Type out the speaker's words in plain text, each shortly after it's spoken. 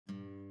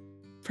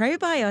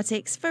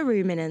Probiotics for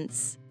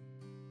ruminants.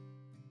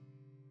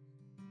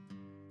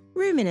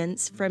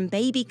 Ruminants, from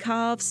baby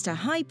calves to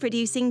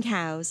high-producing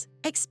cows,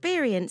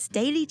 experience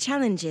daily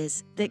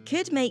challenges that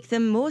could make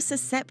them more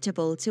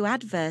susceptible to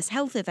adverse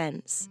health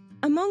events.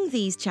 Among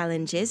these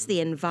challenges, the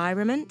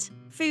environment,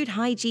 food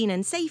hygiene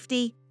and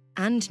safety,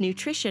 and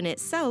nutrition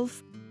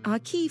itself are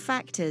key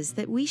factors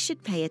that we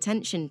should pay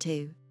attention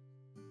to.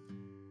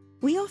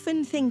 We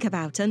often think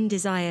about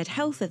undesired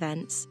health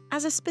events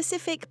as a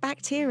specific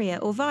bacteria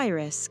or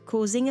virus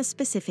causing a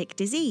specific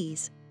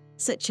disease,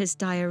 such as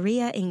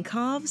diarrhea in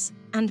calves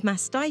and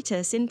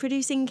mastitis in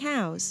producing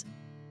cows.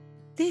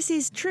 This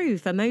is true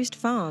for most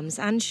farms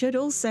and should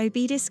also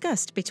be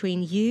discussed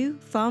between you,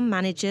 farm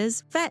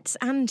managers, vets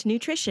and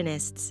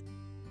nutritionists.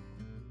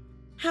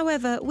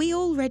 However, we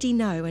already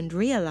know and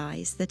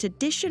realise that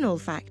additional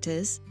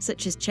factors,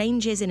 such as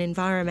changes in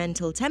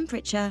environmental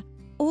temperature,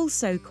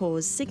 also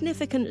cause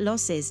significant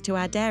losses to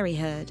our dairy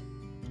herd.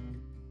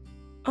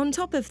 On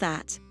top of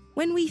that,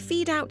 when we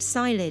feed out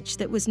silage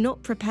that was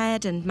not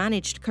prepared and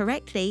managed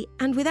correctly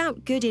and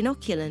without good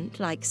inoculant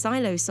like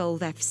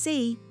Silosolve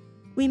FC,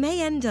 we may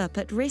end up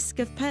at risk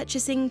of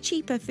purchasing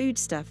cheaper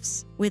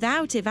foodstuffs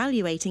without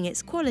evaluating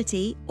its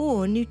quality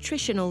or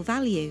nutritional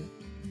value.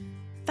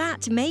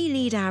 That may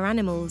lead our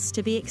animals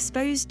to be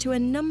exposed to a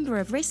number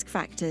of risk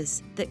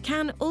factors that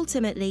can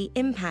ultimately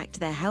impact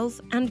their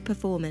health and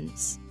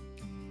performance.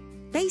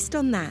 Based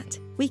on that,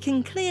 we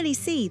can clearly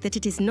see that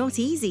it is not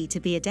easy to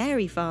be a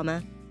dairy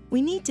farmer.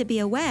 We need to be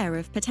aware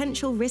of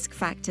potential risk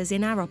factors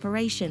in our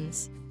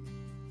operations.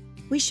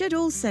 We should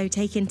also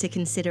take into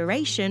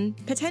consideration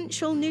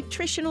potential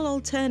nutritional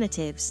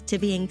alternatives to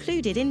be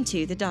included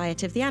into the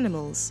diet of the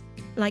animals,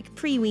 like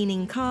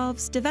pre-weaning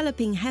calves,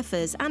 developing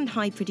heifers and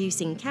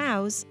high-producing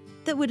cows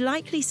that would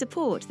likely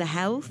support the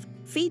health,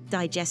 feed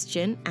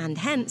digestion and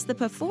hence the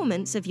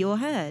performance of your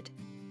herd.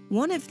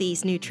 One of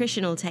these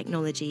nutritional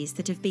technologies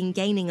that have been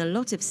gaining a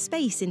lot of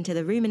space into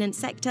the ruminant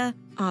sector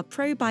are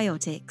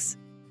probiotics,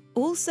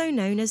 also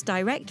known as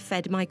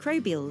direct-fed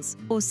microbials,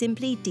 or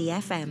simply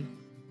DFM.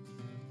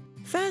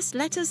 First,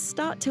 let us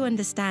start to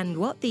understand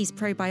what these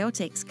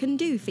probiotics can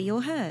do for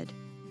your herd.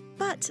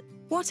 But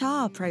what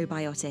are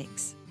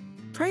probiotics?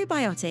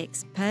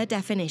 Probiotics, per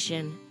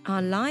definition,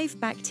 are live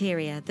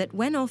bacteria that,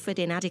 when offered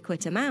in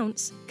adequate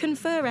amounts,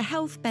 confer a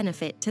health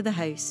benefit to the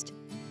host.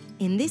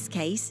 In this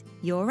case,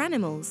 your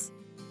animals.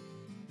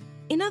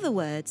 In other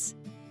words,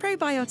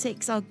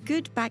 probiotics are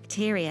good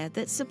bacteria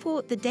that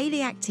support the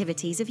daily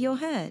activities of your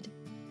herd.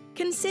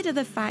 Consider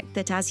the fact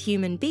that as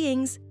human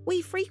beings,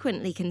 we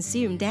frequently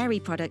consume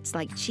dairy products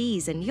like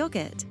cheese and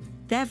yogurt.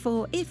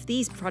 Therefore, if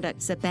these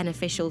products are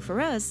beneficial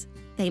for us,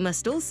 they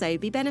must also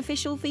be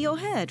beneficial for your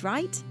herd,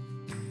 right?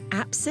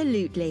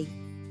 Absolutely.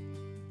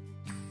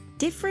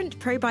 Different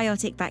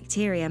probiotic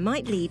bacteria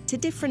might lead to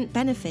different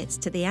benefits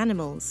to the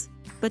animals.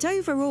 But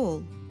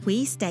overall,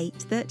 we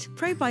state that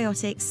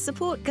probiotics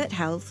support gut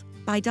health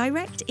by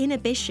direct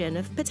inhibition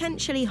of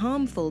potentially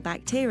harmful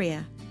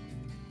bacteria.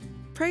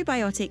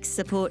 Probiotics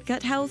support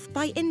gut health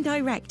by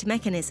indirect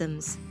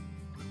mechanisms.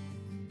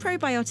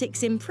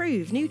 Probiotics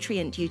improve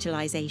nutrient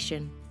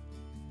utilization.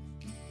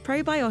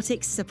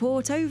 Probiotics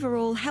support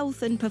overall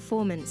health and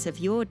performance of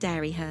your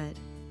dairy herd.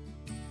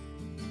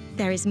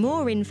 There is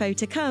more info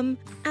to come,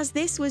 as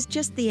this was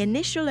just the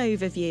initial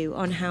overview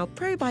on how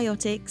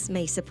probiotics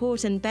may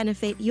support and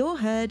benefit your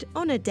herd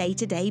on a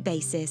day-to-day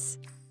basis.